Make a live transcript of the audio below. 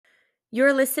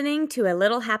You're listening to a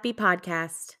Little Happy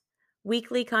Podcast,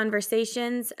 weekly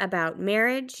conversations about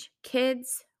marriage,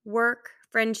 kids, work,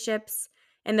 friendships,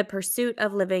 and the pursuit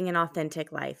of living an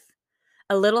authentic life.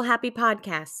 A Little Happy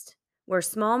Podcast, where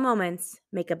small moments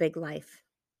make a big life.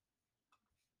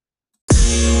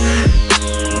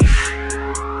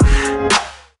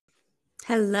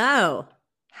 Hello.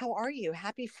 How are you?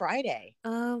 Happy Friday.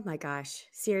 Oh my gosh.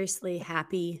 Seriously,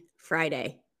 happy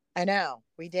Friday. I know.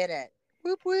 We did it.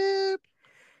 Whoop, whoop.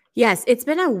 Yes, it's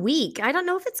been a week. I don't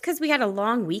know if it's because we had a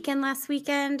long weekend last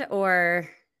weekend or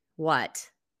what.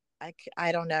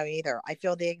 I don't know either. I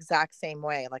feel the exact same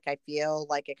way. Like I feel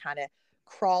like it kind of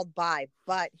crawled by.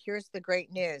 But here's the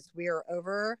great news. We are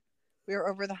over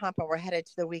the hump and we're headed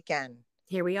to the weekend.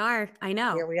 Here we are. I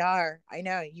know. Here we are. I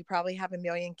know. You probably have a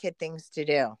million kid things to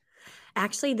do.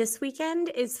 Actually, this weekend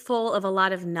is full of a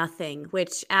lot of nothing,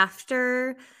 which I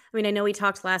know we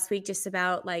talked last week just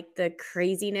about like the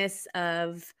craziness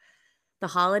of the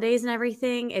holidays and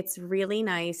everything. It's really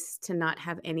nice to not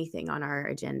have anything on our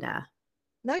agenda.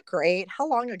 Not great. How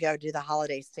long ago do the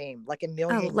holidays seem? Like a Oh,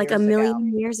 million like a years ago.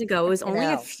 million years ago. It was I only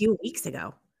a know. few weeks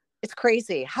ago. It's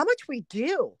crazy how much we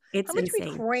do, how It's much we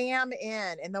insane. cram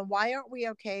in. And then why aren't we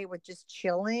okay with just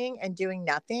chilling and doing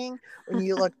nothing when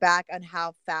you look back on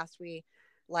how fast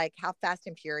how fast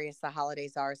and furious the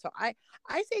holidays are. So I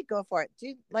say go for it.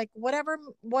 Do like whatever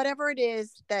it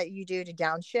is that you do to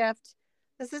downshift.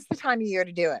 This is the time of year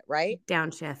to do it, right?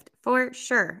 Downshift for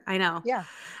sure. I know. Yeah.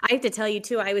 I have to tell you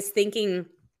too, I was thinking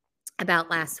about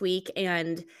last week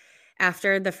and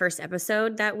after the first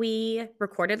episode that we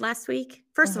recorded last week.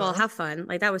 First of all, Mhm. how fun.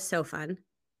 Like that was so fun.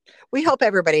 We hope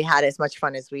everybody had as much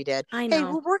fun as we did. I Hey,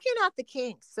 know. we're working out the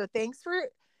kinks. So thanks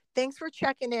for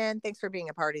checking in. Thanks for being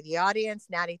a part of the audience.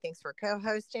 Nattie, thanks for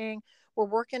co-hosting. We're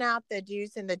working out the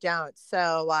do's and the don'ts.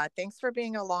 So thanks for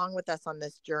being along with us on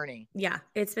this journey. Yeah,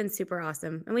 it's been super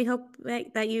awesome. And we hope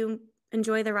that you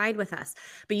enjoy the ride with us.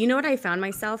 But you know what I found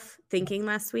myself thinking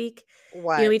last week?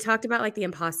 What? We talked about like the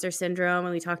imposter syndrome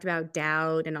and we talked about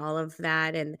doubt and all of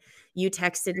that. And you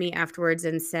texted me afterwards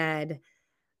and said,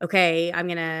 okay, I'm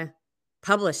going to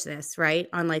publish this, right?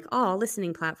 On like all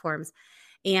listening platforms.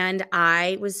 And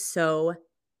I was so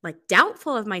like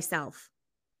doubtful of myself.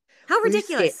 How Were you scared?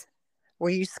 ridiculous. Were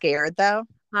you scared though?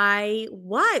 I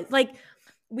was like,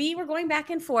 we were going back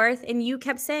and forth, and you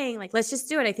kept saying, like, let's just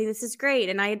do it. I think this is great.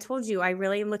 And I had told you, I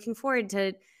really am looking forward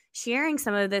to sharing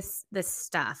some of this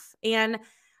stuff. And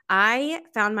I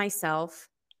found myself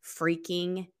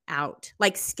freaking out,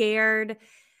 like scared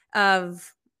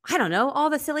of, I don't know, all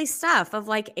the silly stuff of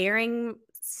like airing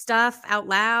stuff out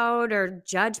loud or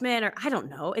judgment, or I don't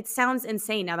know. It sounds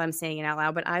insane now that I'm saying it out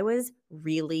loud, but I was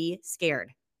really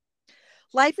scared.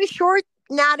 Life is short,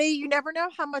 Natty. You never know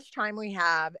how much time we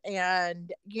have.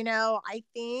 And, I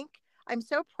think I'm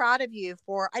so proud of you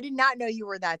I did not know you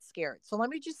were that scared. So let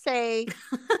me just say,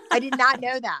 I did not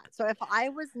know that. So if I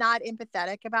was not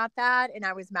empathetic about that, and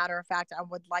I was matter of fact, I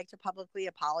would like to publicly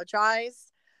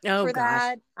apologize Oh for gosh.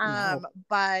 that. No.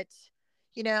 But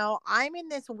I'm in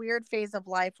this weird phase of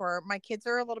life where my kids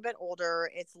are a little bit older.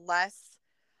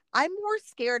 I'm more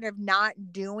scared of not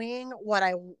doing what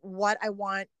I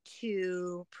want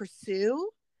to pursue,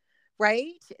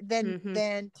 right? Mhm.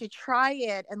 Than to try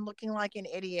it and looking like an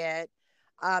idiot,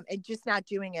 and just not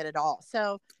doing it at all.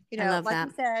 So, I love like that.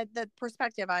 you said, the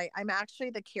perspective, I'm actually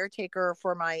the caretaker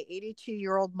for my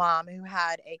 82-year-old mom who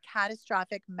had a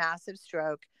catastrophic, massive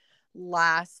stroke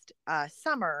last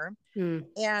summer. Mm.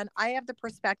 And I have the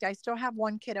perspective. I still have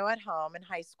one kiddo at home in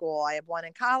high school. I have one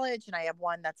in college, and I have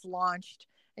one that's launched,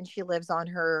 and she lives on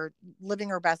her living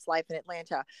her best life in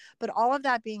Atlanta. But all of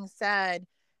that being said,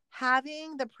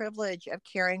 having the privilege of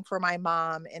caring for my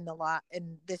mom in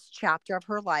this chapter of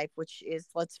her life, which is,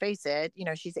 let's face it,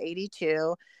 she's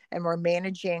 82, and we're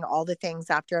managing all the things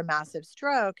after a massive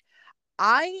stroke.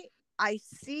 I I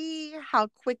see how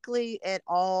quickly it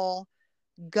all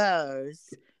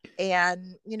goes.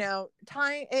 And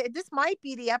this might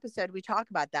be the episode we talk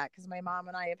about that, because my mom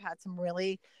and I have had some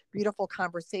really beautiful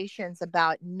conversations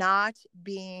about not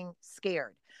being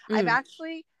scared. I've Mm.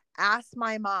 actually asked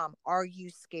my mom, are you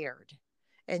scared?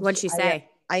 And What'd she say?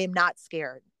 I am not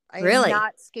scared. I am Really?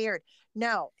 not scared.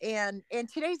 No. And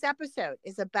today's episode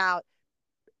is about,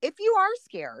 if you are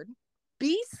scared,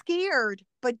 be scared,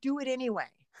 but do it anyway.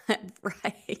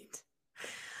 Right.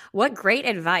 What great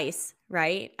advice,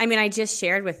 right? I mean, I just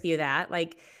shared with you that,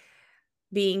 like,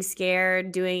 being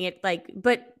scared, doing it, like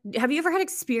but have you ever had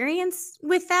experience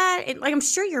with that? Like, I'm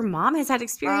sure your mom has had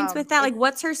experience with that. Like, It's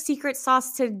what's her secret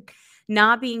sauce to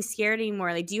not being scared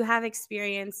anymore? Like, do you have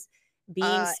experience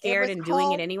being It scared was and doing it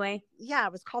called, anyway? yeah,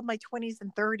 it was called My 20s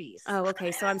and 30s. Oh,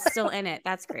 okay. So I'm still in it.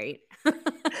 That's great.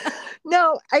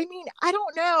 No, I mean, I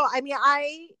don't know. I mean,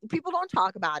 people don't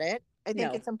talk about it. I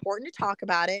think No. it's important to talk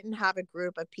about it and have a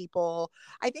group of people.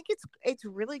 I think it's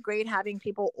really great having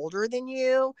people older than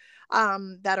you,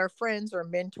 that are friends or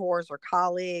mentors or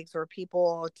colleagues or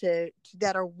people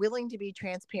that are willing to be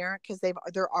transparent because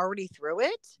they're already through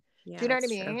it. Do Yeah, you know what I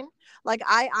that's true. mean? Like,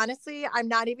 I'm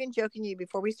not even joking you.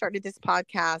 Before we started this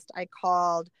podcast,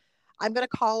 I'm going to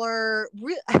call her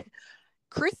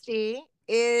Christy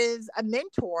is a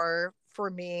mentor for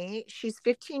me. She's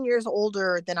 15 years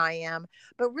older than I am,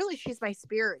 but really she's my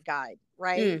spirit guide,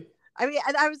 right? Mm. I mean,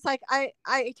 I was like, I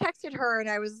texted her and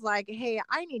I was like, hey,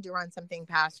 I need to run something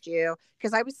past you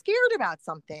because I was scared about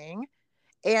something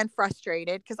and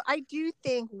frustrated because I do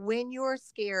think when you're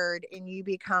scared and you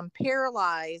become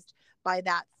paralyzed by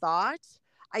that thought,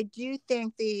 I do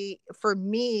think for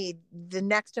me, the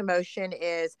next emotion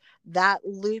is that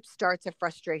loop starts a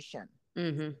frustration,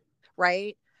 Mm-hmm.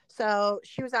 right? So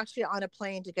she was actually on a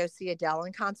plane to go see Adele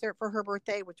in concert for her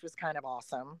birthday, which was kind of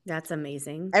awesome. That's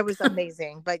amazing. It was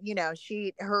amazing. But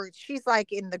she's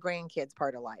like in the grandkids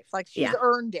part of life. Like she's Yeah.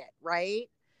 earned it, right?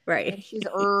 Right. And she's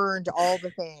earned all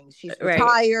the things. She's Right.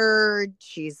 retired.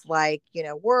 She's like,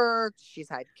 worked. She's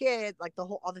had kids, like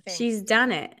all the things. She's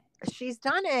done it. She's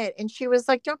done it. And she was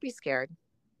like, don't be scared.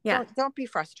 Yeah. Don't be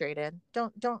frustrated.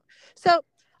 Don't. So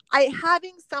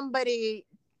having somebody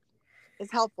is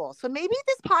helpful. So maybe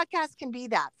this podcast can be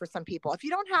that for some people. If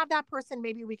you don't have that person,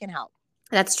 maybe we can help.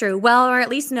 That's true. Well, or at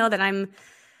least know that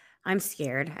I'm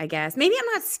scared, I guess. Maybe I'm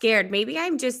not scared. Maybe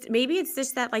it's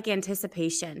just that like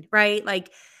anticipation, right?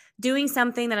 Like doing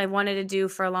something that I wanted to do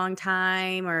for a long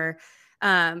time or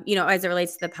as it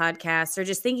relates to the podcast or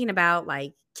just thinking about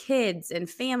like kids and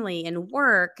family and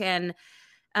work and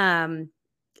um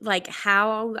like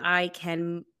how I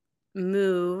can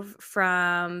move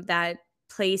from that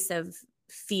place of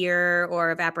fear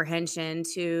or of apprehension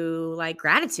to like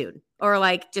gratitude or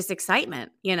like just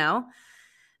excitement, Well,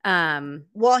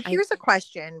 I here's a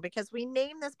question because we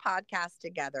named this podcast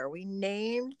together. We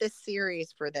named this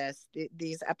series for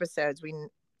these episodes. We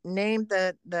named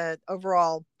the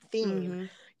overall theme mhm.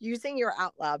 using your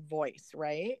out loud voice,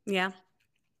 right? Yeah.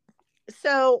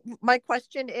 So my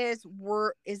question is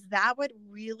that what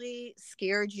really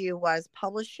scared you, was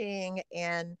publishing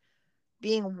and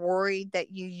being worried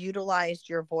that you utilized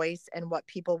your voice and what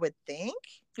people would think?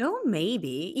 Oh,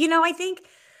 maybe. I think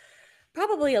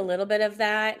probably a little bit of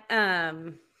that.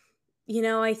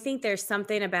 I think there's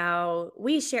something about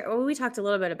we talked a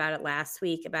little bit about it last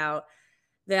week about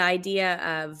the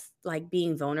idea of like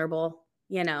being vulnerable,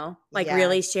 like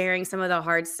really Yes. sharing some of the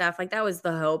hard stuff. Like that was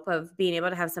the hope of being able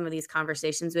to have some of these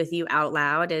conversations with you out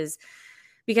loud is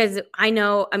because I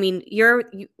know, I mean,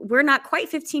 we're not quite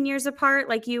 15 years apart,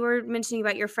 like you were mentioning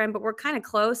about your friend, but we're kind of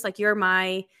close. Like you're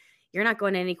not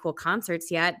going to any cool concerts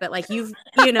yet, but like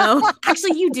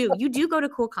actually you do go to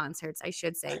cool concerts, I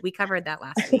should say. We covered that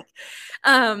last week.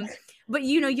 But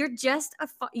you're just a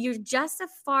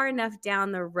far enough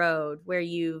down the road where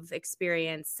you've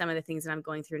experienced some of the things that I'm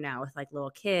going through now with like little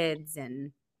kids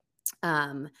and,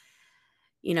 my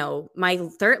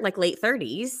late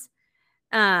 30s.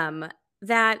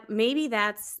 That maybe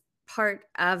that's part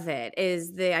of it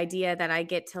is the idea that I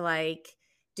get to like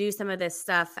do some of this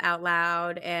stuff out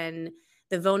loud and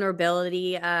the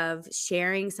vulnerability of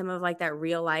sharing some of like that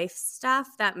real life stuff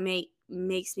that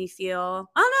makes me feel,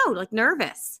 I don't know, like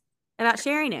nervous about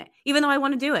sharing it, even though I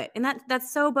want to do it. And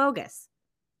that's so bogus.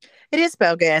 It is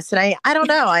bogus. And I don't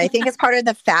know. I think it's part of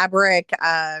the fabric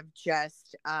of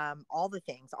just all the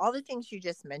things you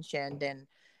just mentioned.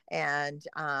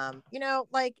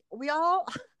 Like we all,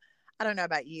 I don't know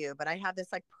about you, but I have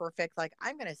this like perfect, like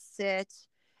I'm going to sit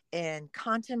in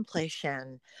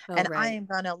contemplation Oh, and right. I am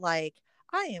going to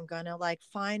like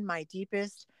find my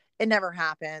deepest. It never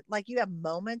happened. Like you have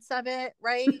moments of it,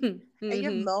 right? And you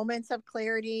have Mm-hmm. moments of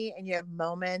clarity and you have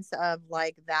moments of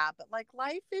like that. But like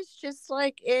life is just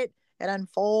like it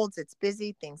unfolds, it's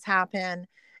busy, things happen,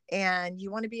 and you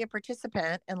want to be a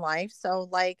participant in life. So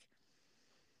like,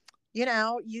 you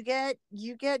get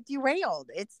derailed.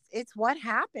 It's what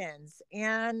happens.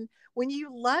 And when you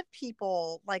love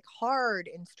people like hard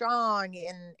and strong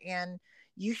and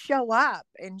you show up,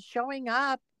 and showing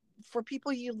up for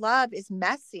people you love is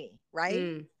messy,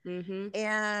 right? Mm-hmm.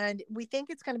 And we think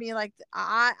it's going to be like,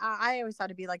 I always thought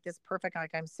it'd be like this perfect,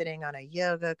 like I'm sitting on a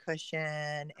yoga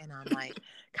cushion and I'm like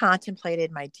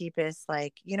contemplated my deepest,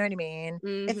 like, you know what I mean?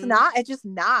 It's Mm-hmm. not, it's just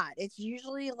not. It's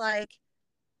usually the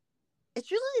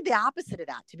opposite of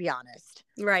that, to be honest.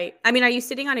 Right. I mean, are you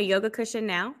sitting on a yoga cushion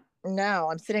now? No,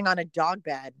 I'm sitting on a dog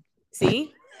bed.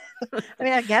 See? I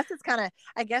mean, I guess it's kind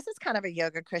of a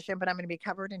yoga cushion, but I'm going to be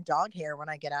covered in dog hair when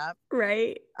I get up.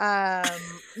 Right.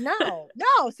 No.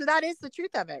 So that is the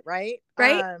truth of it, right?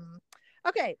 Right?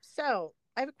 Okay. So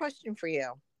I have a question for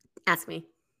you. Ask me.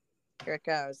 Here it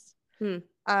goes. Hmm.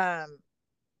 Um,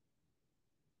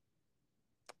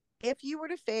 if you were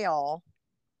to fail,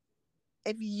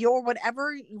 if your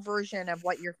whatever version of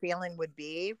what you're feeling would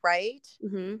be, right?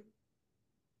 Mm-hmm.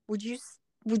 Would you,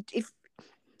 would,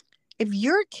 if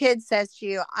your kid says to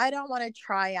you, I don't want to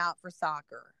try out for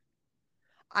soccer,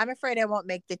 I'm afraid I won't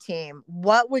make the team,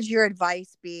 what would your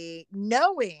advice be,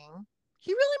 knowing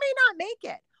he really may not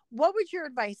make it? What would your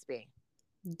advice be?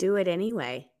 Do it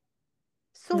anyway.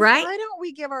 So Right? why don't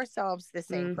we give ourselves the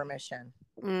same Mm. permission?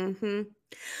 Mm-hmm.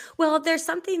 Well, there's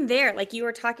something there. Like you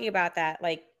were talking about that.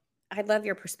 Like, I love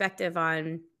your perspective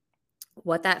on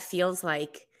what that feels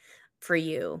like for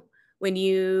you when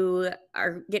you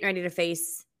are getting ready to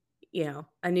face,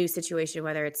 a new situation,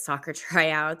 whether it's soccer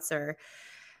tryouts or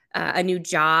a new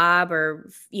job or,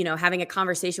 having a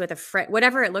conversation with a friend,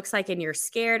 whatever it looks like, and you're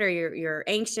scared or you're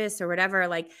anxious or whatever.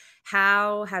 Like,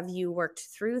 how have you worked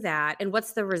through that? And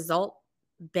what's the result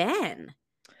been?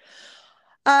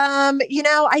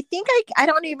 I think I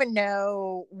don't even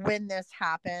know when this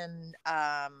happened.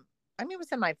 I mean, it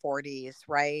was in my 40s,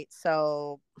 right?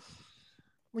 So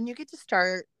when you get to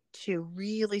start to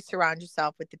really surround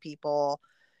yourself with the people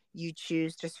you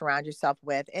choose to surround yourself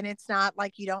with, and it's not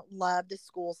like you don't love the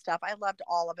school stuff. I loved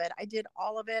all of it. I did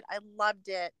all of it. I loved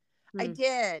it. I Mm,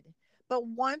 did. But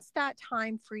once that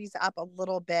time frees up a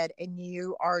little bit and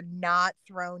you are not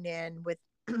thrown in with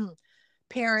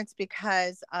parents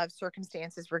because of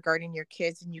circumstances regarding your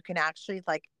kids, and you can actually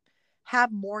like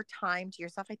have more time to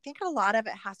yourself. I think a lot of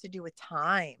it has to do with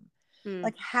time, mm,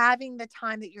 like having the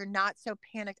time that you're not so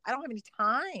panicked. I don't have any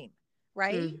time,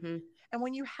 right? mm-hmm. And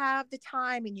when you have the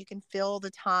time and you can fill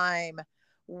the time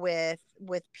with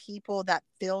people that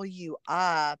fill you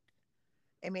up,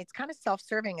 I mean, it's kind of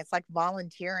self-serving. It's like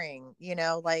volunteering,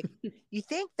 like you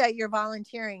think that you're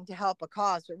volunteering to help a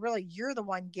cause, but really you're the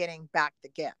one getting back the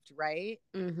gift, right?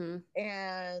 Mm-hmm.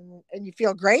 And you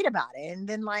feel great about it. And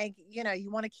then like, you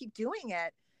want to keep doing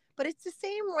it. But it's the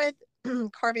same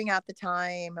with carving out the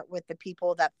time with the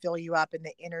people that fill you up and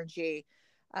the energy.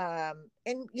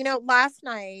 And last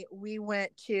night we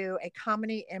went to a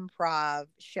comedy improv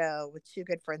show with two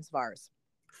good friends of ours.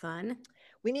 Fun.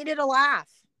 We needed a laugh.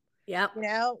 Yep.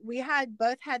 We had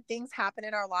both had things happen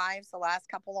in our lives the last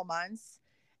couple of months.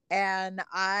 And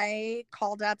I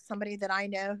called up somebody that I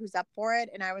know who's up for it.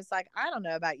 And I was like, I don't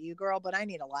know about you, girl, but I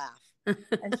need a laugh.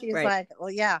 And she's Right. like, well,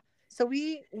 yeah. So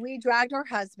we dragged our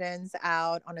husbands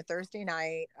out on a Thursday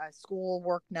night, a school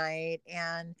work night,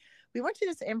 and we went to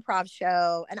this improv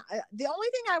show. And the only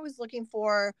thing I was looking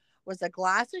for was a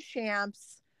glass of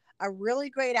champs, a really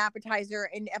great appetizer.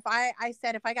 And I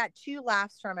said, if I got 2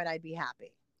 laughs from it, I'd be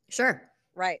happy. Sure.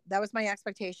 Right. That was my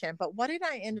expectation. But what did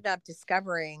I ended up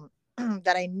discovering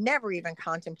that I never even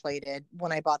contemplated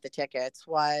when I bought the tickets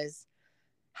was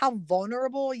how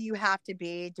vulnerable you have to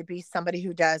be somebody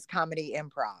who does comedy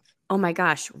improv. Oh my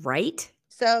gosh. Right?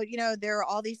 So, there are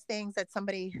all these things that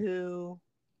somebody who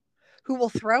will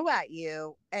throw at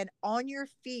you, and on your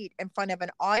feet in front of an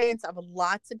audience of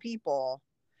lots of people,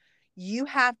 you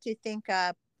have to think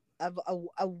up of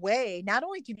a way not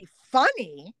only to be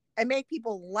funny and make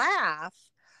people laugh,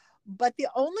 but the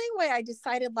only way I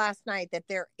decided last night that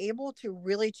they're able to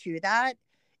really do that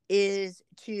is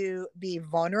to be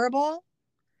vulnerable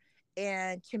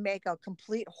and to make a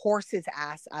complete horse's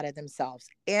ass out of themselves.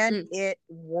 And Mm. it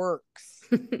works.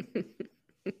 And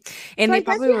So they I guess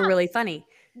probably were really funny.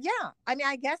 yeah. I mean,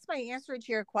 I guess my answer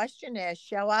to your question is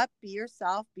show up, be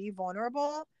yourself, be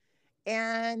vulnerable.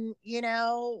 And,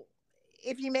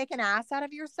 if you make an ass out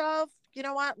of yourself, you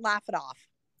know what? Laugh it off.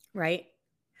 Right?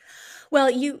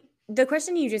 Well, the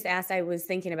question you just asked, I was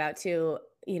thinking about too,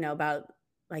 about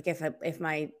like if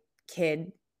my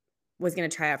kid was going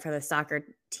to try out for the soccer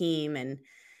team and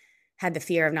had the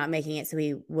fear of not making it so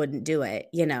he wouldn't do it.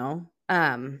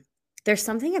 There's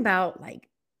something about like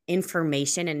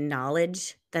information and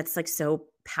knowledge that's like so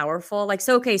powerful. Like,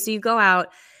 so, okay, so you go out,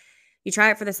 you try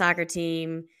it for the soccer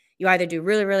team, you either do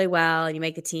really, really well and you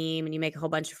make the team and you make a whole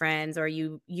bunch of friends, or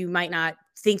you might not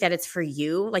think that it's for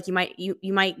you. Like you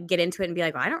might get into it and be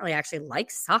like, well, I don't really actually like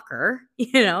soccer,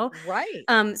 you know? Right.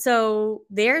 So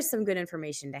there's some good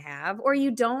information to have, or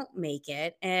you don't make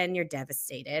it and you're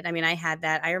devastated. I mean, I had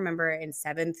that. I remember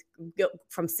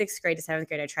from 6th grade to 7th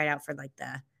grade, I tried out for like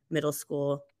the middle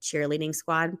school cheerleading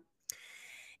squad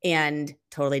and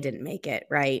totally didn't make it,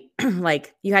 right?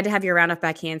 Like you had to have your round off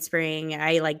back handspring.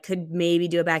 I like could maybe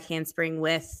do a back handspring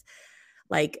with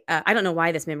Like, I don't know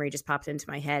why this memory just popped into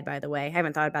my head, by the way. I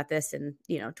haven't thought about this in,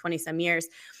 20 some years.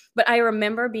 But I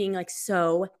remember being like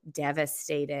so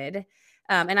devastated.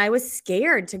 And I was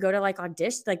scared to go to like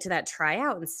audition, like to that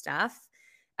tryout and stuff.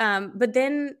 But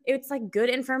then it's like good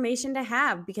information to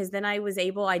have because then I was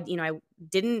able, I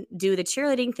didn't do the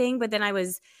cheerleading thing, but then I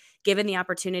was given the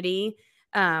opportunity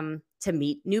to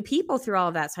meet new people through all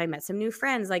of that. So I met some new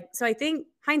friends. Like, so I think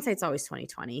hindsight's always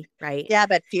 20/20, right? Yeah,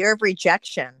 but fear of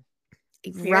rejection.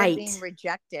 Fear of being Right.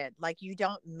 rejected. Like you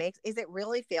don't make, is it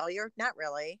really failure? Not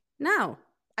really. No.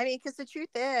 I mean, because the truth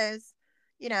is,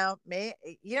 you don't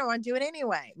want to do it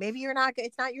anyway. Maybe you're not,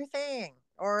 it's not your thing.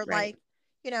 Or Right.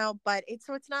 like, but it's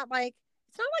not like,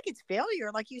 it's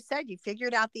failure. Like you said, you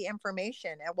figured out the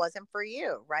information. It wasn't for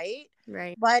you. Right.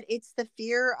 Right. But it's the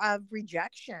fear of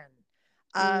rejection.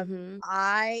 Of Mhm.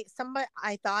 I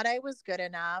thought I was good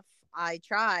enough. I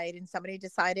tried and somebody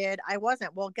decided I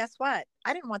wasn't. Well, guess what?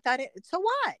 I didn't want that. So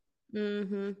what?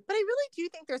 Mhm. But I really do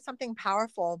think there's something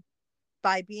powerful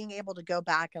by being able to go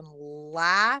back and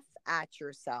laugh at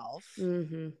yourself.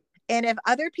 Mhm. And if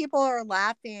other people are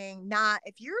laughing, not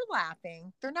if you're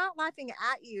laughing, they're not laughing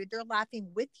at you, they're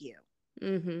laughing with you.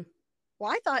 Mhm.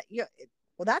 Well, I thought,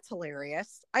 well, that's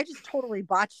hilarious. I just totally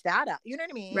botched that up. You know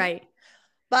what I mean? Right.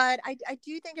 But I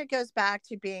do think it goes back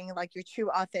to being like your true,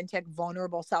 authentic,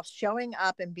 vulnerable self, showing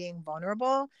up and being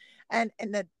vulnerable. And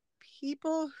the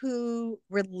people who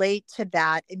relate to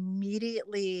that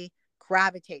immediately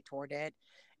gravitate toward it.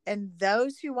 And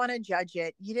those who want to judge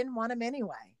it, you didn't want them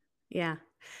anyway. Yeah.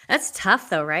 That's tough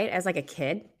though, right? As like a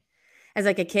kid. As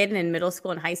like a kid and in middle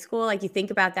school and high school, like you think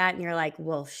about that and you're like,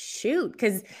 "Well, shoot,"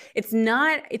 cuz it's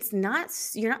not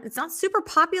super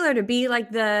popular to be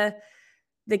like the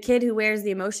kid who wears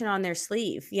the emotion on their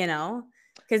sleeve, you know?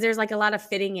 Because there's like a lot of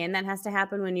fitting in that has to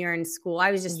happen when you're in school.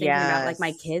 I was just thinking about like my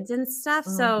Yes. kids and stuff.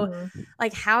 So, Mm-hmm.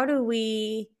 like how do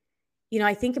we,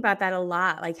 I think about that a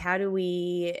lot. Like how do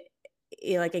we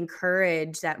like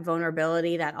encourage that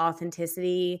vulnerability, that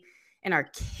authenticity in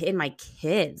in my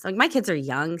kids. Like my kids are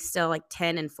young still, like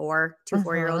 10 and 4, 2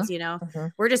 4-year Mm-hmm. olds, you know. Mm-hmm.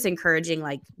 We're just encouraging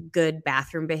like good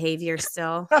bathroom behavior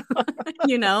still,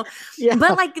 you know. Yeah.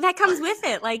 But like that comes with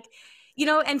it. Like,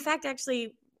 in fact,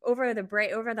 actually over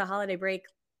the holiday break,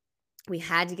 we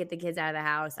had to get the kids out of the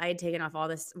house. I had taken off all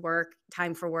this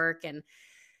time for work and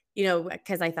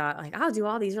because I thought like I'll do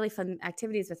all these really fun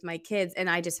activities with my kids, and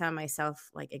I just found myself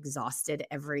like exhausted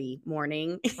every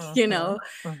morning, you Mm-hmm. know.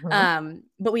 Mm-hmm.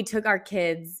 But we took our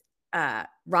kids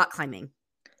rock climbing,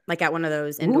 like at one of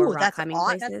those indoor Ooh, rock climbing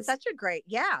that's places. such a great,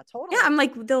 yeah, Yeah, totally. I'm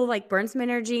like, they'll like burn some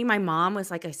energy. My mom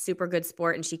was like a super good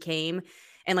sport and she came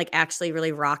and like actually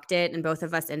really rocked it. And both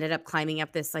of us ended up climbing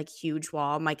up this like huge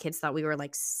wall. My kids thought we were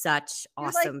like such You're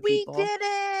like, awesome we people. did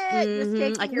it. You're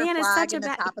Like, staking your man, it's flag such in a the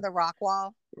bad. top of the rock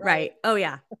wall, Right. right? Oh,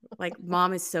 yeah. Like,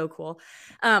 mom is so cool.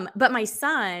 But my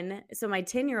son, so my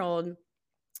 10-year-old,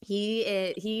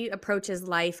 he approaches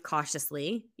life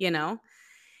cautiously,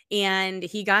 and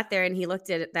he got there and he looked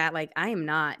at that like, I am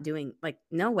not doing like,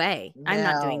 no way. I'm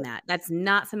not doing No. that. That's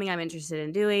not something I'm interested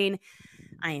in doing.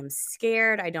 I am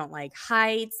scared. I don't like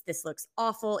heights. This looks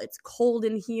awful. It's cold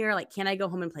in here. Like, can I go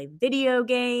home and play video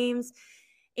games?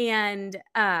 And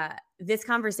this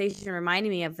conversation reminded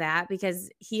me of that because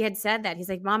he had said that. He's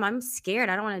like, Mom, I'm scared.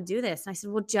 I don't want to do this. And I said,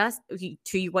 well,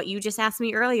 what you just asked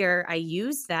me earlier, I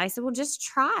used that. I said, well, just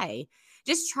try.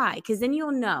 Just try. Cause then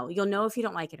you'll know. You'll know if you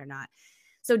don't like it or not.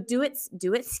 So do it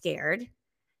scared.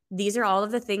 These are all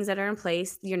of the things that are in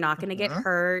place. You're not going to get Mhm.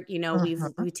 hurt.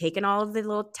 Mhm. We've taken all of the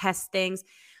little test things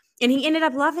and he ended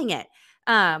up loving it.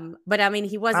 But I mean,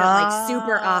 he wasn't like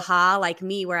super Oh. aha like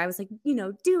me, where I was like,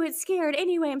 do it scared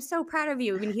anyway. I'm so proud of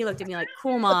you. And he looked at me like,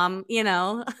 cool, mom,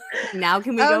 now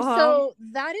can we Oh, go home? so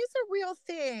that is a real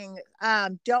thing.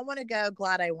 Don't want to go,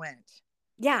 glad I went.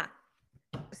 Yeah.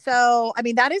 So, I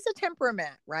mean, that is a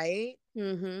temperament, right?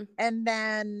 Mm-hmm. And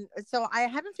then, so I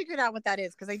haven't figured out what that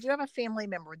is because I do have a family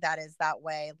member that is that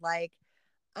way. Like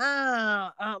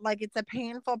it's a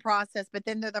painful process, but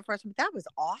then they're the first one. That was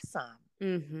awesome,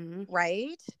 Mm-hmm.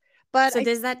 right? But So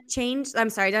does that change? I'm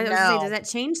sorry. I was just say, does no, that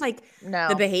change like the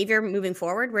no, behavior moving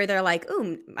forward where they're like,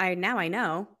 ooh, now I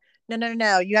know. no, no, no,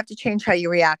 no. You have to change how you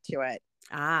react to it.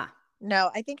 Ah.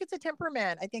 No, I think it's a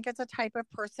temperament. I think it's a type of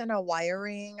person, a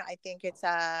wiring. I think it's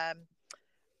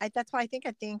that's why I think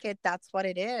that's what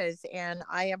it is. And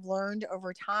I have learned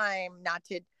over time not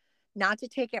to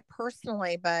take it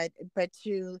personally, but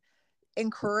to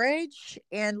encourage.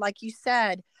 And like you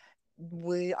said,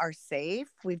 we are safe.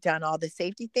 We've done all the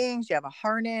safety things. You have a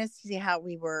harness. You see how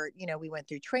we went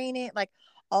through training, like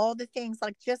all the things,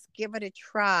 like just give it a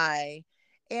try.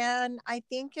 And I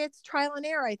think it's trial and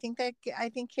error. I think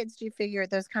kids do figure,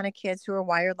 those kind of kids who are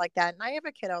wired like that. And I have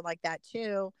a kiddo like that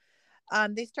too.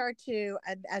 They start to,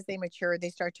 as they mature, they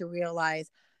start to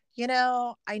realize,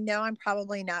 I know I'm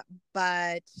probably not,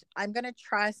 but I'm going to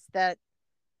trust that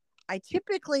I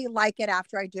typically like it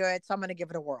after I do it. So I'm going to give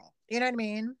it a whirl. You know what I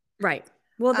mean? Right.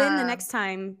 Well, then the Um, next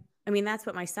time, I mean, that's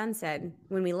what my son said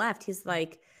when we left. He's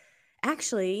like,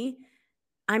 actually,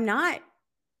 I'm not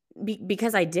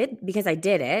because I did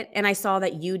it, and I saw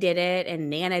that you did it and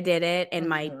Nana did it, and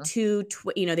my mhm, two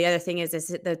the other thing is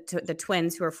the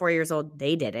twins who are 4 years old,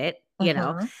 they did it.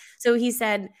 mhm. So he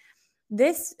said,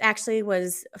 this actually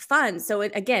was fun. So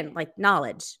it, again, like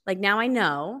knowledge, like now I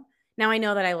know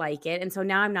that I like it. And so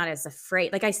now I'm not as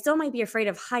afraid. Like I still might be afraid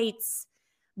of heights,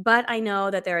 but I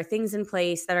know that there are things in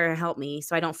place that are going to help me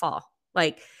so I don't fall.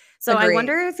 Like, so I Agreed.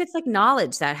 wonder if it's like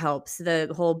knowledge that helps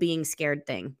the whole being scared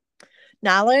thing.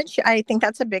 Knowledge, I think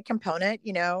that's a big component. I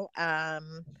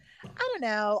don't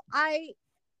know. I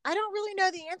don't really know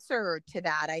the answer to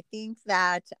that. I think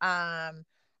that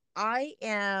I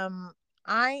am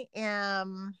I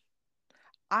am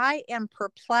I am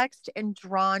perplexed and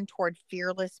drawn toward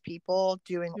fearless people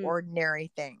doing Hmm.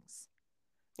 ordinary things,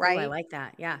 Oh, I right? like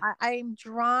that. Yeah. I'm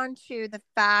drawn to the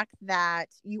fact that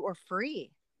you are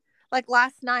free. Like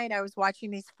last night, I was watching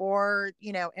these four,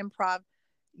 improv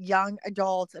young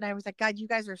adults, and I was like, God, you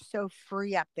guys are so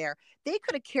free up there. They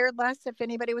could have cared less if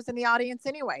anybody was in the audience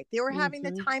anyway. They were having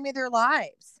the Hmm. time of their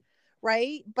lives,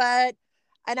 right?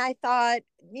 And I thought,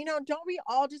 don't we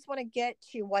all just want to get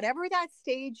to whatever that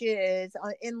stage is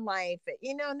in life,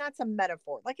 and that's a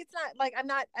metaphor. Like, it's not like I'm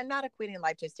not equating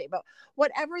life to a state, but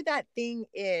whatever that thing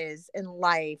is in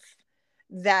life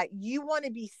that you want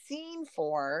to be seen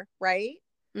for, right?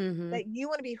 Hmm. That you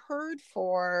want to be heard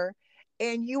for,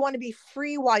 and you want to be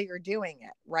free while you're doing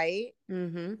it, right?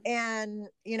 Hmm. And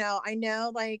I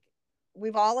know, like, we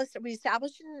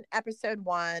established in episode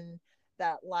 1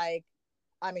 that, like,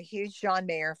 I'm a huge John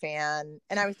Mayer fan,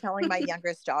 and I was telling my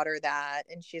youngest daughter that,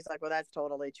 and she's like, well, that's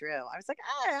totally true. I was like,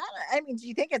 I mean, do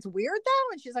you think it's weird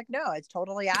though? And she's like, no, it's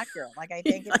totally accurate. Like, I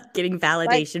think it's Like getting like,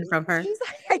 validation from her. she's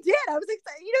like, I did. I was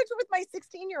excited, with my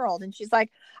 16-year-old. And she's like,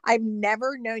 I've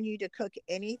never known you to cook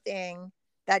anything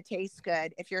that tastes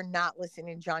good if you're not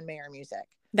listening to John Mayer music.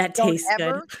 That Don't tastes good.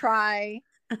 ever try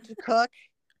to cook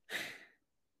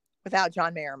without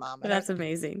John Mayer, Mom. And I was That's like,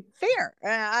 amazing. fair.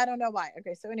 I don't know why.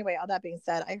 Okay. So, anyway, all that being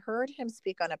said, I heard him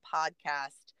speak on a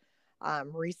podcast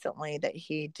recently that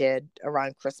he did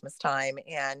around Christmas time.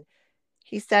 And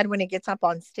he said when he gets up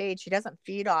on stage, he doesn't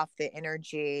feed off the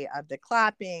energy of the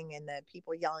clapping and the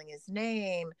people yelling his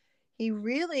name. He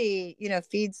really,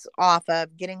 feeds off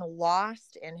of getting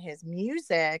lost in his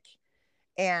music,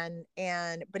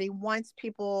 but he wants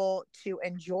people to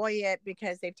enjoy it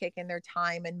because they've taken their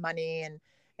time and money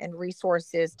and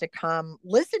resources to come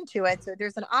listen to it. So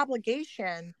there's an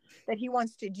obligation that he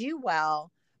wants to do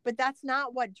well, but that's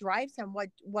not what drives him.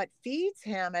 What feeds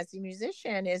him as a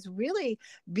musician is really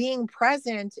being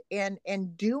present and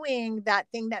doing that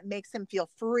thing that makes him feel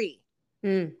free,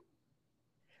 Mm.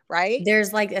 right?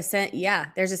 There's like a sense,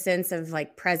 yeah, there's a sense of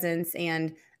like presence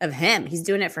and of him. He's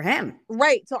doing it for him.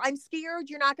 Right. So I'm scared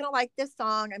you're not going to like this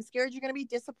song. I'm scared you're going to be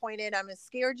disappointed. I'm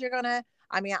scared you're going to,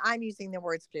 I mean, I'm using the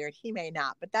word scared. He may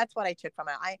not, but that's what I took from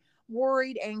it. I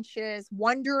worried, anxious,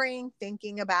 wondering,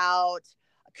 thinking about,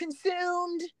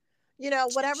 consumed,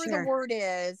 whatever the Sure. word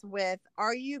is with,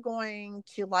 are you going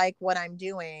to like what I'm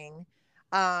doing?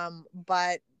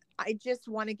 But I just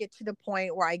want to get to the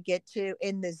point where I get to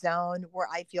in the zone where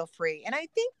I feel free. And I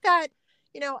think that,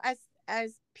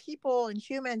 as people and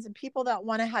humans and people that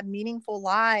want to have meaningful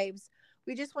lives,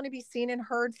 we just want to be seen and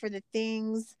heard for the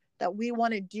things that we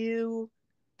want to do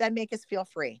that make us feel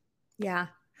free. Yeah.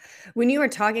 When you were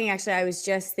talking, actually, I was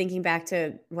just thinking back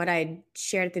to what I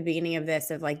shared at the beginning of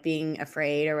this of like being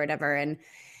afraid or whatever. And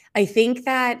I think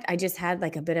that I just had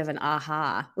like a bit of an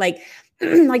aha. Like,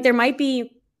 like there might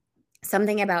be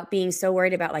something about being so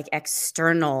worried about like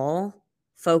external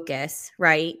focus,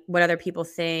 right? What other people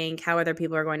think, how other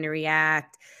people are going to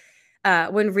react.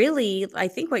 When really, I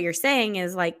think what you're saying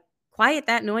is like, quiet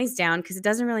that noise down because it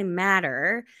doesn't really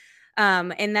matter.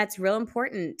 And that's real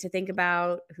important to think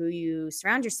about who you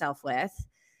surround yourself with.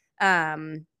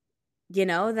 Um,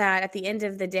 that at the end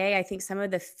of the day, I think some of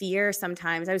the fear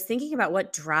sometimes, I was thinking about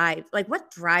what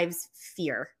drives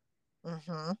fear,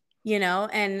 Mm-hmm.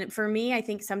 and for me, I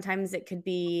think sometimes it could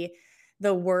be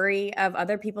the worry of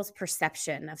other people's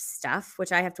perception of stuff,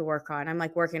 which I have to work on. I'm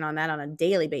like working on that on a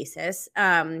daily basis.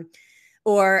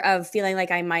 Or of feeling like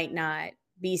I might not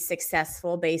be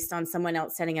successful based on someone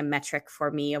else setting a metric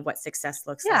for me of what success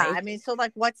looks Yeah, like. I mean, so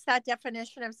like, what's that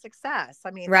definition of success?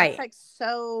 I mean, that's Right. like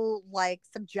so like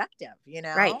subjective, you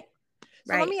Right. know?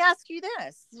 So let Right. me ask you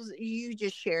this. You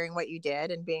just sharing what you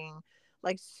did and being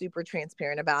like super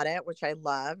transparent about it, which I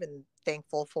love and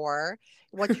thankful for.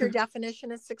 What's your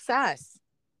definition of success?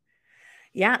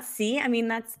 Yeah, see, I mean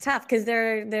that's tough because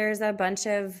there's a bunch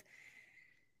of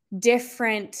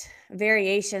different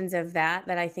variations of that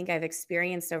I think I've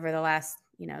experienced over the last,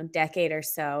 decade or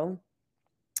so.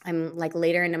 I'm like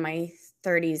later into my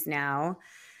 30s now.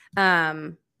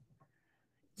 Um,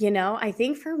 I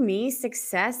think for me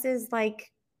success is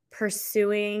like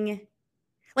pursuing,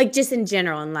 like, just in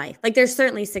general in life. Like there's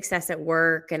certainly success at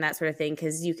work and that sort of thing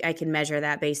cuz I can measure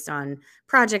that based on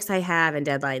projects I have and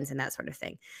deadlines and that sort of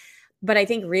thing. But I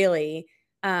think really,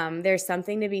 there's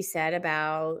something to be said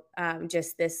about,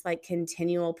 just this like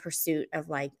continual pursuit of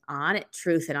like on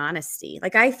truth and honesty.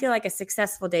 Like I feel like a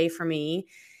successful day for me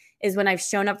is when I've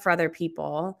shown up for other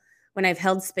people, when I've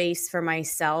held space for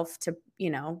myself to,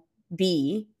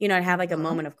 be, to have like a Mhm.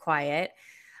 moment of quiet.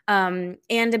 And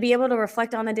to be able to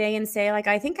reflect on the day and say, like,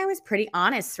 I think I was pretty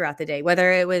honest throughout the day,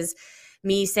 whether it was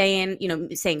me saying,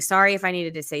 saying sorry if I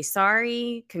needed to say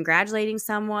sorry, congratulating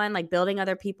someone, like building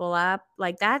other people up,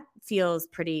 like that feels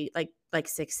pretty like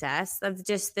success of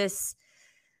just this,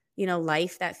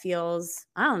 life that feels,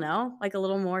 I don't know, like a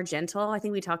little more gentle. I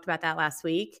think we talked about that last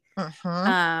week.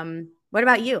 Mhm. What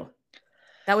about you?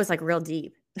 That was like real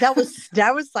deep. That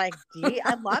was like deep.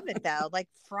 I love it though. Like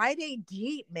Friday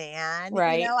deep, man.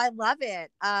 Right. I love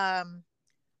it.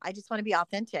 I just want to be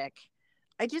authentic.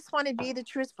 I just want to be the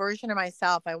truest version of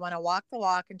myself. I want to walk the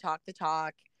walk and talk the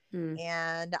talk. Mm,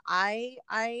 And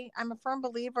I'm a firm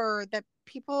believer that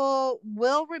people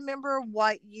will remember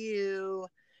what you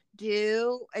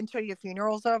do until your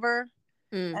funeral's over.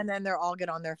 mm. And then they're all get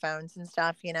on their phones and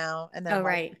stuff, and then Oh, life,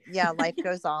 right. yeah, life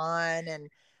goes on. And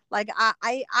like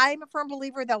I'm a firm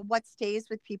believer that what stays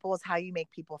with people is how you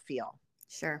make people feel.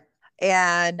 Sure.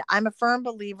 And I'm a firm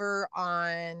believer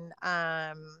on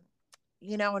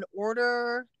in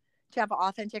order to have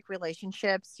authentic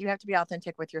relationships, you have to be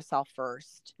authentic with yourself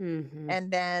first. Hmm.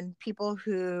 And then people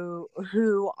who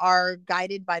are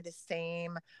guided by the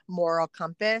same moral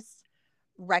compass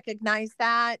recognize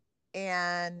that,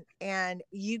 and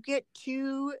you get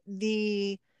to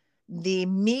the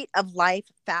meat of life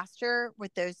faster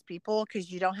with those people because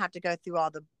you don't have to go through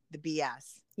all the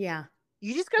BS. Yeah.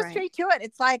 You just go Right. straight to it.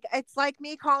 It's like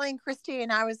me calling Christy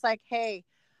and I was like, "Hey,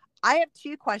 I have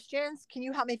two questions. Can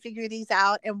you help me figure these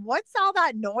out? And what's all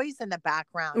that noise in the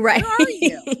background? Where Right. are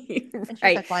you?" And she was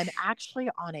Right. like, "Well, I'm actually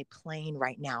on a plane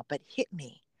right now, but hit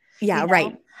me." Yeah, You know?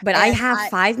 right. But I And have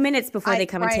 5 minutes before they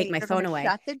come and take right, my they're going phone to away.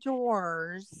 shut the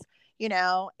doors, and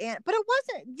but it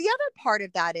wasn't the other part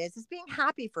of that is being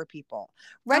happy for people,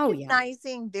 Oh, yeah.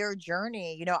 recognizing their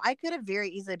journey. I could have very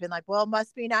easily been like, "Well, it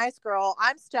must be nice, girl.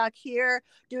 I'm stuck here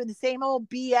doing the same old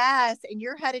BS and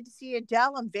you're headed to see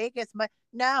Adele in Vegas." But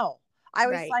no, I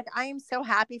was Right. like, "I am so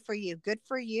happy for you. Good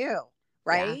for you." Yeah.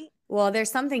 Right? Well,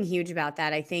 there's something huge about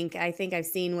that. I think I've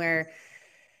seen where,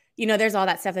 there's all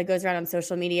that stuff that goes around on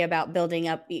social media about building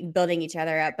each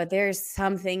other up, but there's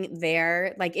something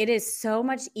there. Like it is so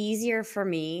much easier for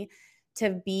me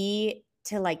to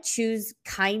like choose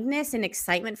kindness and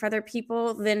excitement for other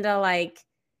people than to like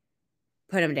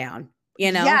put them down,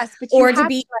 Yes, but or to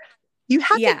be you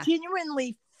have to yeah,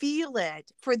 genuinely feel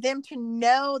it for them to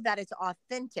know that it's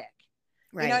authentic.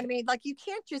 You know what I right. mean? Like you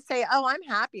can't just say, "Oh, I'm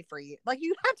happy for you." Like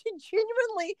you have to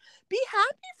genuinely be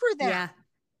happy for them. Yeah.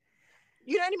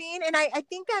 You know what I mean? And I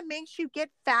think that makes you get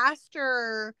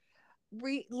faster,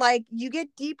 like you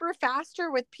get deeper faster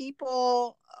with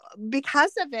people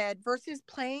because of it versus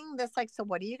playing this like, "So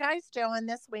what are you guys doing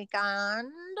this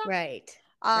weekend?" Right.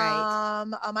 Right.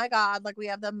 Oh my God, like we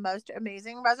have the most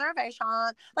amazing reservation.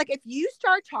 Like if you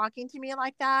start talking to me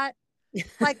like that,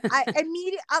 like I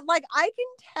immediately, like I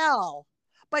can tell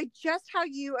by just how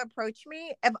you approach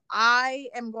me if I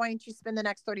am going to spend the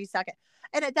next 30 seconds.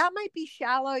 And that might be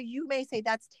shallow. You may say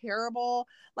that's terrible.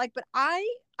 Like, but I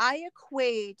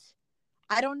equate,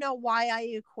 I don't know why I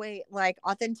equate like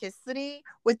authenticity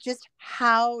with just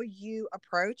how you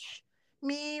approach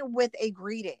me with a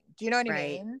greeting. Do you know what I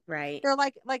Right. mean? Right. They're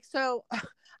like so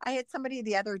I had somebody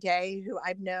the other day who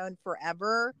I've known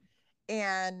forever,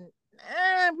 and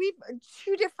we've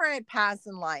two different paths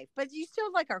in life, but you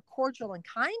still like are cordial and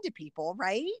kind to people,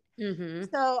 right? Mhm.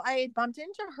 So I bumped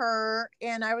into her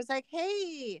and I was like,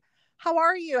 "Hey, how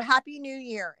are you? Happy New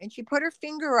Year." And she put her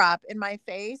finger up in my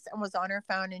face and was on her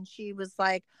phone and she was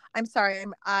like, "I'm sorry,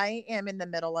 I am in the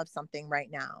middle of something right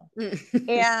now."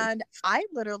 And I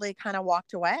literally kind of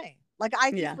walked away. Like,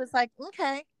 I just Yeah. was like,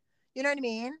 okay, you know what I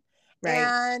mean? Right.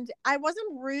 And I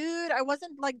wasn't rude. I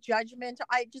wasn't like judgmental.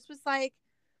 I just was like,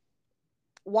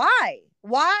 why,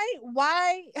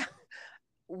 why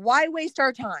waste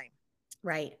our time?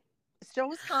 Right. Still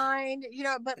was kind,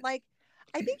 but like,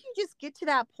 I think you just get to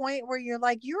that point where you're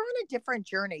like, you're on a different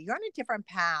journey. You're on a different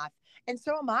path. And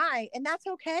so am I. And that's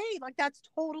okay. Like, that's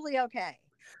totally okay.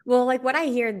 Well, like what I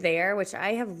hear there, which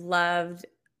I have loved,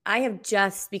 I have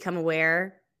just become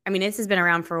aware. I mean, this has been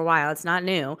around for a while. It's not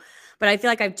new, but I feel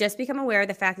like I've just become aware of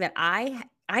the fact that I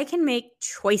can make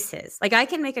choices. Like I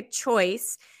can make a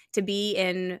choice to be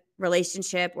in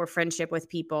relationship or friendship with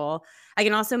people. I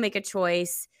can also make a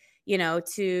choice,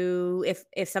 to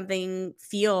if something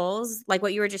feels like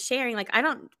what you were just sharing, like I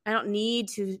don't need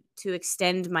to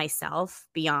extend myself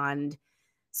beyond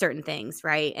certain things,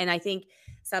 right? And I think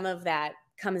some of that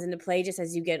comes into play just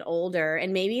as you get older.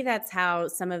 And maybe that's how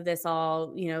some of this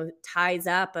all, ties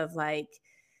up of like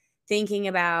thinking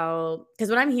about, because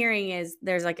what I'm hearing is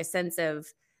there's like a sense of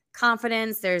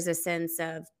confidence, there's a sense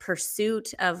of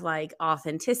pursuit of like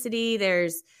authenticity,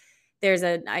 there's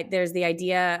the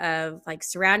idea of like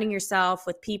surrounding yourself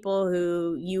with people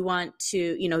who you want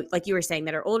to, like you were saying,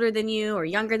 that are older than you or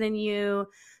younger than you,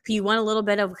 who you want a little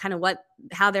bit of kind of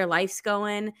how their life's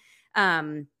going.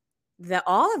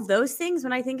 All of those things,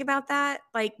 when I think about that,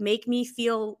 like make me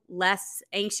feel less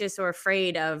anxious or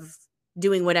afraid of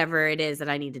doing whatever it is that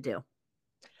I need to do.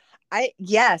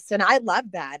 Yes, and I love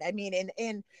that. I mean,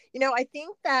 and I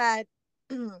think that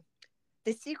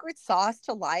the secret sauce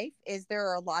to life is there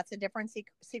are lots of different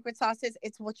secret sauces.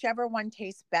 It's whichever one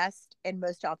tastes best and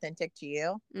most authentic to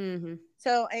you. Mm-hmm.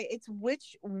 So it's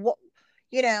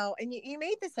and you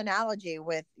made this analogy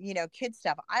with, kid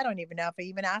stuff. I don't even know if I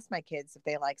even asked my kids if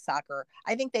they like soccer.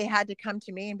 I think they had to come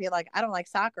to me and be like, I don't like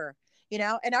soccer,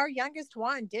 and our youngest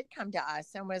one did come to us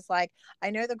and was like, I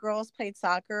know the girls played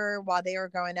soccer while they were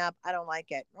growing up. I don't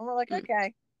like it. And we're like,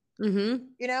 okay. Mm-hmm.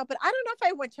 But I don't know if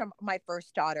I went to my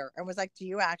first daughter and was like, do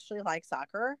you actually like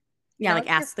soccer? Yeah, like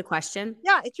It's ask the question.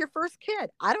 yeah, it's your first kid.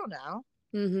 I don't know.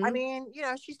 I Mm-hmm. mean,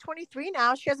 she's 23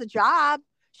 now. She has a job.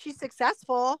 She's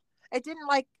successful. It didn't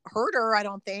like hurt her, I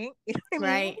don't think. You know what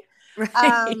I mean? Right.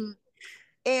 Right. Um,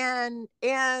 and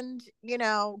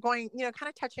going, kind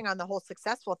of touching on the whole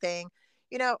successful thing,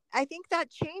 I think that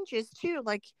changes too.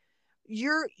 Like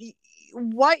you're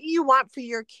what you want for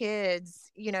your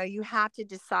kids, you have to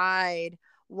decide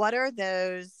what are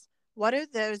those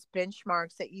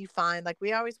benchmarks that you find. Like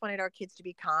we always wanted our kids to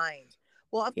be kind.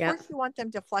 Well, of Yep. course you want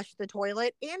them to flush the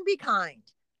toilet and be kind,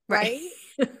 Right.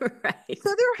 right? Right.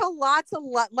 So there are lots of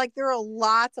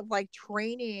like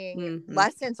training Mm-hmm.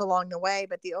 lessons along the way,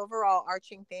 but the overall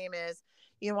arching theme is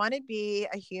you want to be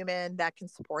a human that can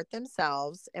support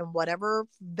themselves and whatever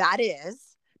that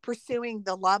is, pursuing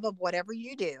the love of whatever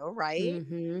you do, right?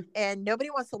 Mm-hmm. And nobody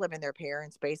wants to live in their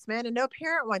parents' basement, and no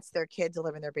parent wants their kid to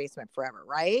live in their basement forever,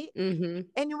 right? Mm-hmm.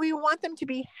 And we want them to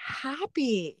be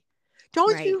happy.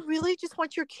 Don't Right. you really just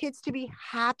want your kids to be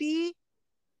happy?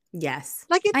 Yes.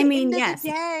 Like at I the mean, end of the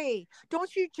yes. day,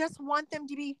 don't you just want them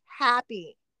to be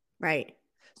happy? Right.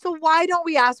 So why don't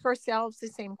we ask ourselves the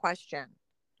same question?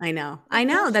 I know. I Like,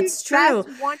 know. don't you That's true.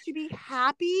 just want to be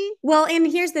happy? Well, and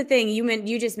here's the thing,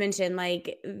 you just mentioned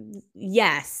like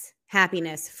yes,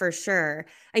 happiness for sure.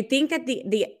 I think that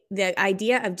the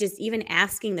idea of just even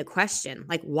asking the question,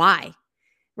 like why?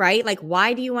 Right? Like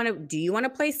why do you want to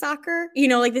play soccer?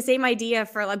 Like the same idea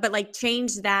for like, but like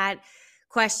change that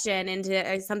question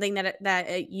into something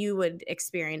that you would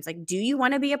experience. Like do you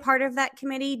want to be a part of that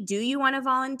committee? Do you want to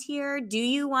volunteer? Do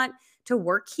you want to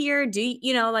work here? Do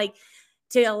like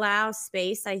to allow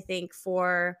space, I think,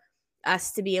 for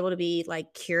us to be able to be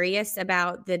like curious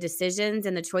about the decisions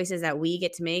and the choices that we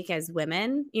get to make as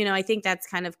women. I think that's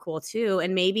kind of cool too.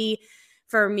 And maybe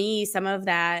for me, some of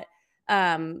that,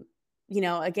 again,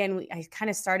 I kind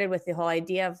of started with the whole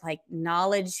idea of like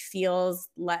knowledge feels,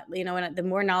 and the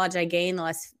more knowledge I gain, the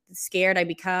less scared I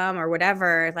become or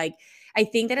whatever. Like, I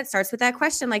think that it starts with that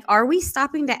question. Like, are we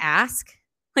stopping to ask?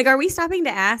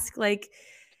 Like,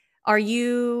 are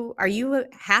you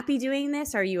happy doing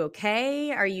this? Are you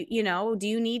okay? Are you, do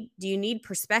you need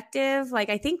perspective? Like,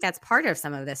 I think that's part of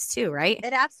some of this too, right?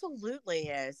 It absolutely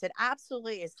is. It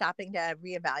absolutely is stopping to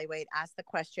reevaluate, ask the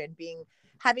question,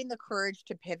 having the courage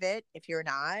to pivot if you're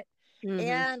not. Mm-hmm.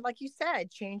 And like you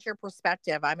said, change your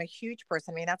perspective. I'm a huge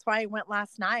person. I mean, that's why I went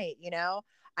last night,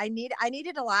 I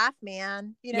needed to laugh,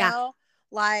 man, Yeah.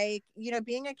 like,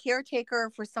 being a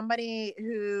caretaker for somebody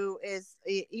who is,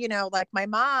 like my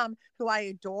mom, who I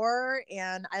adore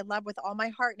and I love with all my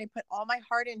heart and I put all my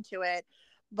heart into it.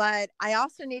 But I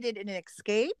also needed an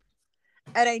escape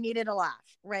and I needed a laugh,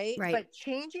 right? Right. But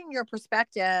changing your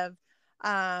perspective,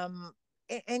 and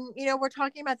you know, we're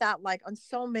talking about that like on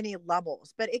so many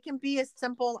levels, but it can be as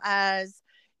simple as,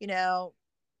 you know,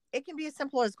 it can be as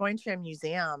simple as going to a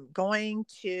museum, going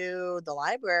to the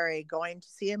library, going to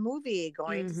see a movie,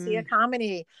 going to see a Mm-hmm.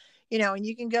 comedy, you know, and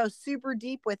you can go super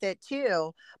deep with it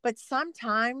too. But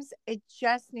sometimes it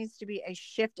just needs to be a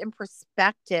shift in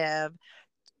perspective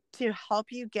to help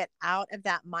you get out of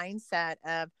that mindset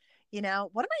of, you know,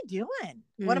 what am I doing?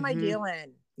 What am I Mm-hmm.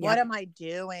 doing? What Yep. am I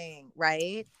doing?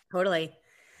 Right? Totally.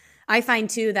 I find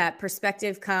too that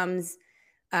perspective comes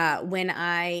when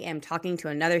I am talking to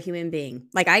another human being.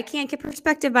 Like I can't get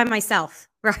perspective by myself,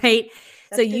 right?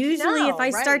 So That's good to usually if know.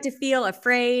 I start Right. to feel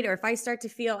afraid or if I start to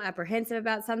feel apprehensive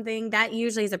about something, that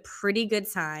usually is a pretty good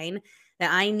sign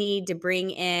that I need to bring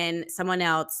in someone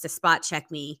else to spot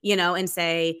check me, and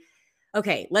say,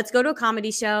 okay, let's go to a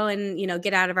comedy show and,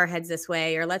 get out of our heads this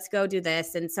way, or let's go do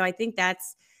this. And so I think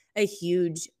that's a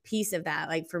huge piece of that.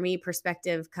 Like for me,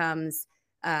 perspective comes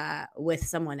with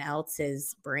someone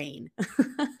else's brain.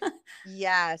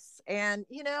 Yes. And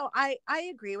you know, I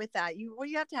agree with that. You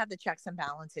have to have the checks and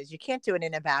balances. You can't do it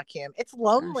in a vacuum. It's Oh,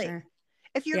 lonely. sure.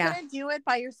 If you're Yeah. going to do it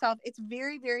by yourself, it's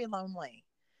very, very lonely.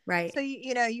 Right. So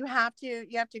you know, you have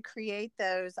to create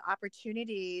those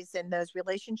opportunities and those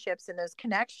relationships and those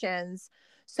connections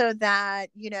so that,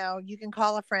 you know, you can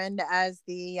call a friend as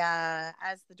the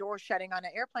door shutting on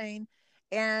an airplane,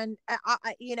 and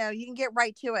you know, you can get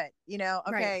right to it, you know,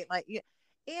 Right. okay, like you,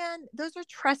 and those are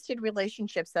trusted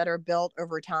relationships that are built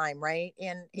over time, right?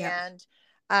 Yep.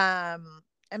 And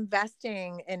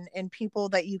investing in people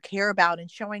that you care about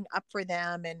and showing up for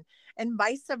them, and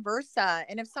vice versa.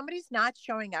 And if somebody's not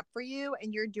showing up for you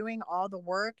and you're doing all the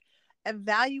work,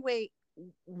 evaluate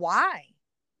why.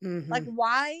 Like Mhm.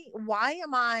 why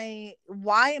am I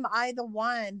the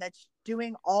one that's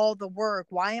doing all the work?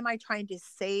 Why am I trying to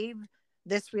save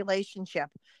this relationship?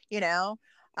 You know,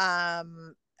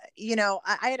 um,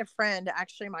 I had a friend,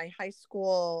 actually, my high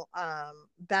school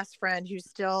best friend, who's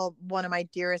still one of my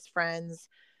dearest friends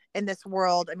in this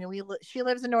world. I mean, she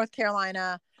lives in North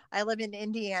Carolina. I live in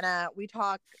Indiana. We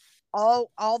talk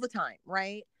all the time,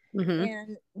 right? Mhm.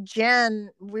 And Jen,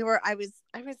 I was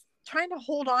trying to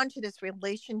hold on to this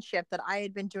relationship that I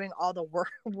had been doing all the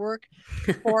work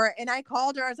for. And I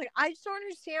called her. I was like, I just don't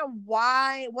understand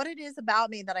what it is about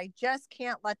me that I just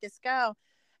can't let this go.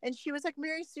 And she was like,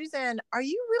 Mary Susan, are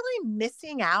you really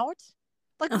missing out?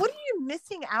 Like, Oh, what are you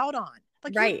missing out on?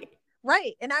 Like, you're right.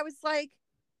 right. And I was like,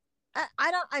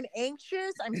 I'm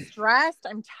anxious, I'm stressed,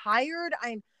 I'm tired,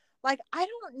 I'm like, I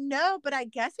don't know, but I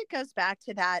guess it goes back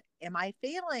to that. Am I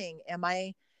failing? Am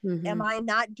Mhm. I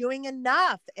not doing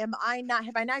enough? Have I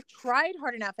not tried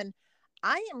hard enough? And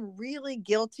I am really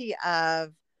guilty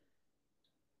of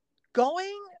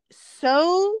going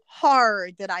so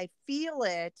hard that I feel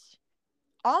it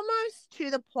almost to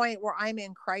the point where I'm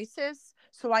in crisis.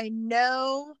 So I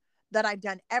know that I've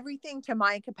done everything to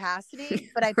my capacity,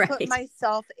 but I put Right.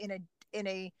 myself in a in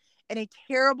a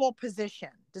terrible position.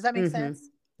 Does that make Mhm. sense?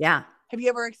 Yeah. Have you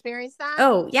ever experienced that?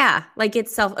 Oh, yeah. Like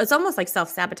it's almost like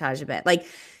self-sabotage a bit. Like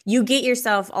you get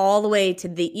yourself all the way to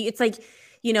it's like,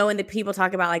 when the people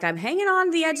talk about like I'm hanging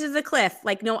on the edge of the cliff.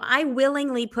 Like no, I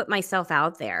willingly put myself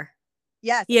out there,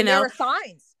 Yes, you and there know? are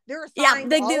signs. There are Yeah,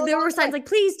 signs like all there along were the way. signs like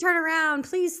please turn around,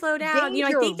 please slow down. I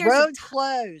Danger, think there's a road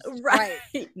closed. right.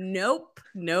 Right. Nope,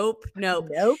 nope, nope.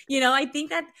 Nope. I think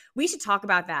that we should talk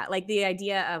about that. Like the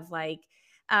idea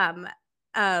um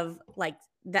of like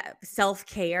that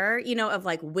self-care, of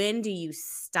like when do you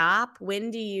stop?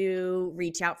 When do you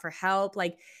reach out for help?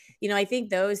 Like, I think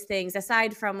those things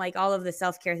aside from like all of the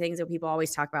self-care things that people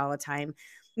always talk about all the time,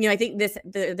 I think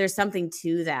there's something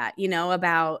to that,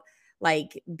 about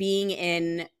like being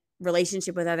in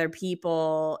relationship with other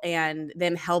people and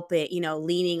them help it,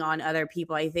 leaning on other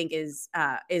people, I think is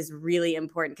really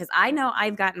important. Cause I know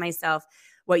I've gotten myself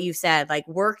what you said, like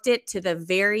worked it to the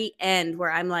very end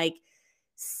where I'm like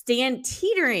stand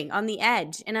teetering on the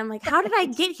edge. And I'm like, how did I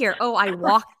get here? Oh, I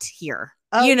walked here,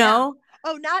 Oh you yeah. know?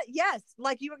 Oh, not yes.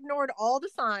 Like you ignored all the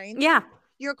signs. Yeah.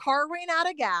 Your car ran out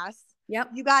of gas. Yep.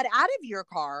 You got out of your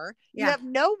car. You Yeah. have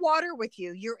no water with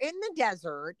you. You're in the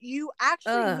desert. You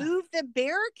actually Ugh. moved the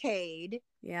barricade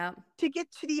Yeah. to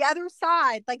get to the other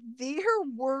side. Like there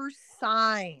were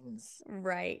signs.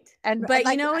 Right. And But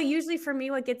like usually for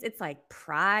me, what gets it's like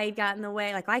pride got in the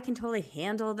way. Like I can totally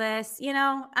handle this,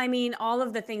 I mean, all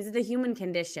of the things, it's a human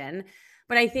condition.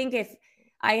 But I think if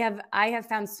I have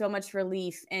found so much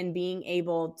relief in being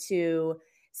able to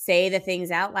say the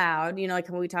things out loud, like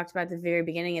when we talked about at the very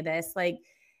beginning of this, like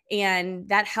And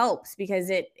that helps because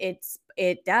it's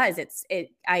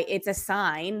a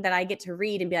sign that I get to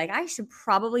read and be like, I should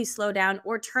probably slow down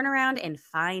or turn around and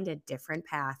find a different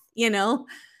path,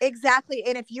 Exactly.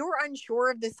 And if you're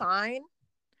unsure of the sign,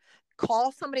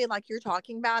 call somebody like you're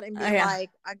talking about and be Yeah.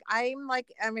 like,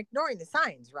 I'm ignoring the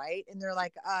signs, right? And they're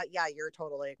like, yeah, you're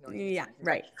totally ignoring the Yeah, signs.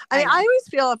 right. I mean, I I know. always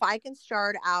feel if I can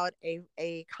start out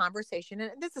a conversation,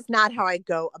 and this is not how I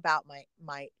go about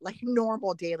my like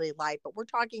normal daily life, but we're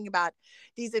talking about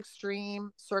these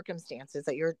extreme circumstances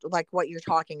that you're like what you're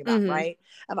talking about, Mhm. right?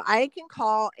 If I can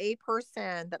call a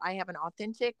person that I have an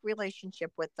authentic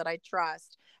relationship with that I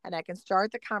trust, and I can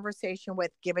start the conversation with,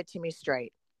 give it to me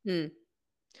straight. Mm,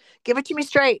 Give it to me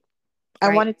straight. I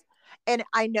right. want it, and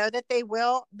I know that they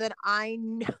will. That I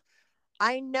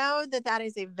know that that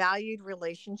is a valued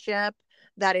relationship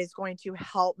that is going to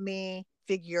help me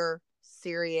figure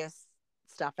serious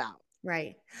stuff out.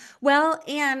 Right. Well,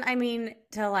 and I mean,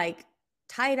 to like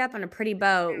tie it up on a pretty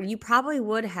bow, you probably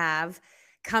would have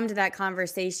come to that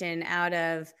conversation out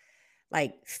of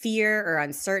like fear or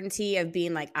uncertainty of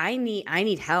being like, I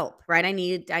need help, right? I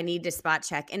need to spot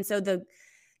check. And so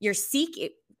you're seeking,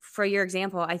 for your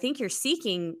example, I think you're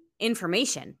seeking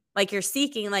information. Like you're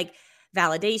seeking like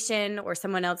validation or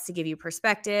someone else to give you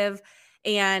perspective.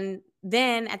 And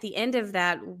then at the end of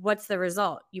that, what's the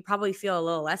result? You probably feel a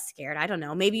little less scared. I don't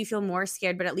know. Maybe you feel more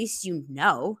scared, but at least you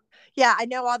know. Yeah, I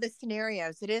know all the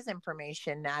scenarios. It is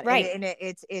information that, and, Right. and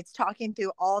it's talking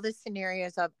through all the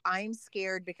scenarios of I'm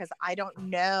scared because I don't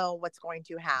know what's going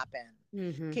to happen.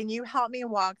 Hmm. Can you help me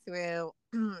walk through,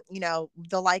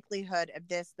 the likelihood of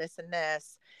this, and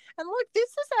this? And look, this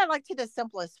is like to the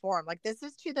simplest form. Like this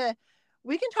is to the,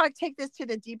 we can take this to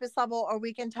the deepest level, or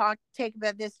we can take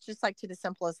this just like to the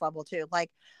simplest level too. Like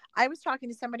I was talking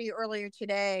to somebody earlier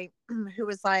today who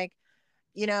was like,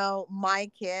 my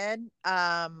kid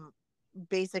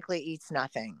basically eats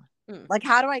nothing. Mm. Like,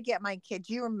 how do I get my kid?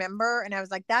 Do you remember? And I was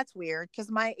like, that's weird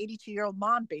because my 82-year-old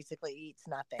mom basically eats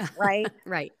nothing. Right.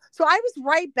 Right. So I was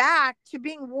right back to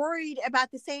being worried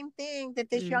about the same thing that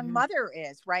this young Hmm. mother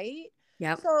is. Right.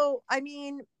 Yep. So, I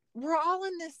mean, we're all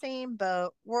in the same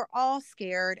boat. We're all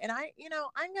scared. And I'm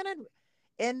going to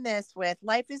end this with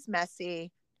life is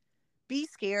messy. Be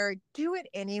scared. Do it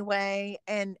anyway.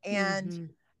 And, Hmm.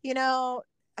 you know,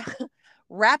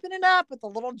 wrapping it up with a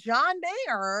little John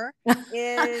Mayer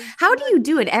is, How do you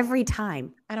do it every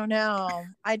time? I don't know.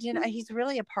 I didn't, he's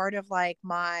really a part of like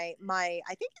I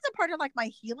think he's a part of like my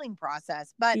healing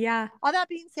process. But Yeah. all that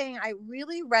being saying, I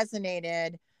really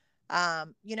resonated.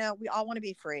 We all want to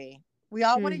be free. We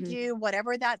all want to Hmm. do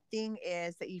whatever that thing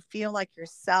is that you feel like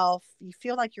yourself, you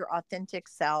feel like your authentic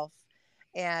self,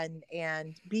 and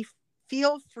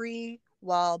feel free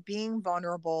while being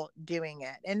vulnerable doing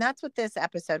it. And that's what this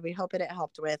episode, we hope that it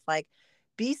helped with. Like,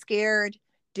 be scared,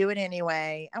 do it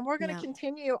anyway. And we're going to Yeah.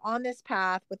 continue on this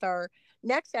path with our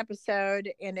next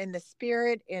episode, and in the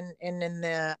spirit, and in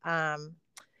the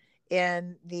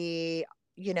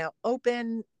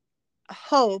open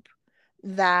hope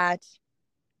that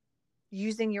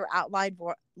using your outlined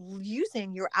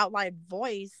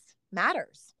voice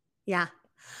matters. Yeah.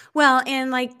 Well,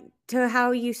 and like to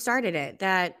how you started it,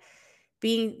 that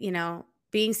being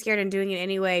scared and doing it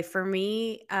anyway, for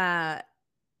me,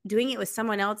 doing it with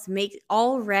someone else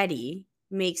already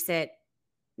makes it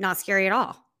not scary at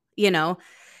all, you know?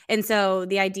 And so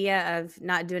the idea of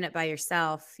not doing it by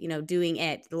yourself, doing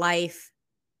it, life,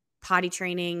 potty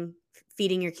training,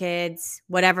 feeding your kids,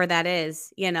 whatever that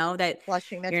is, that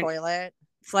Flushing the you're toilet.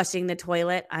 flushing the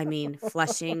toilet. I mean,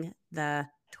 flushing the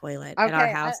toilet at our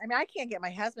Okay, house. I mean, I can't get my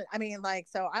husband. I mean, like,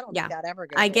 so I don't think Yeah, that ever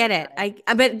goes I away, get it.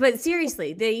 Natty. But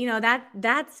seriously,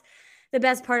 that's the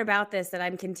best part about this that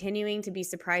I'm continuing to be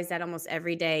surprised at almost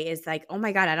every day is like, oh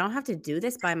my God, I don't have to do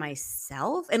this by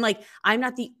myself. And like, I'm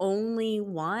not the only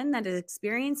one that is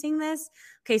experiencing this.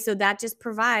 Okay. So that just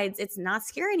provides, it's not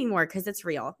scary anymore because it's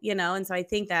real, And so I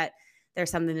think that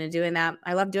there's something to do in that.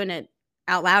 I love doing it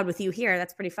out loud with you here.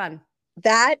 That's pretty fun.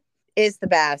 That is the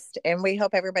best. And we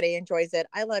hope everybody enjoys it.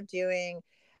 I love doing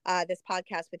this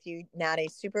podcast with you, Natty.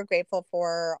 Super grateful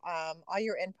for all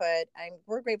your input.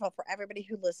 We're grateful for everybody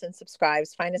who listens,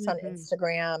 subscribes, find us on Mhm.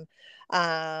 Instagram,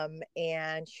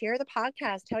 and share the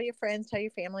podcast. Tell your friends, tell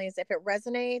your families. If it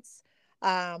resonates,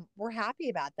 we're happy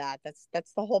about that. That's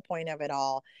the whole point of it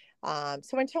all.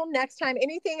 So until next time,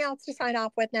 anything else to sign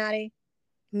off with, Natty?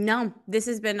 No, this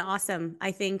has been awesome.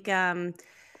 I think,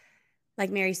 like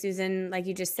Mary Susan, like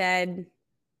you just said,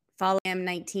 Follow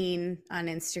M19 on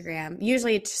Instagram.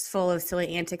 Usually it's just full of silly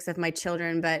antics of my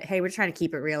children, but hey, we're trying to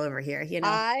keep it real over here, you know?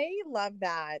 I love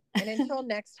that. And until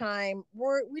next time,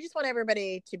 we just want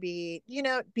everybody to be,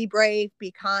 be brave, be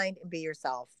kind, and be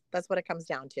yourself. That's what it comes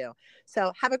down to.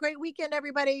 So have a great weekend,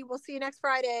 everybody. We'll see you next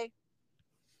Friday.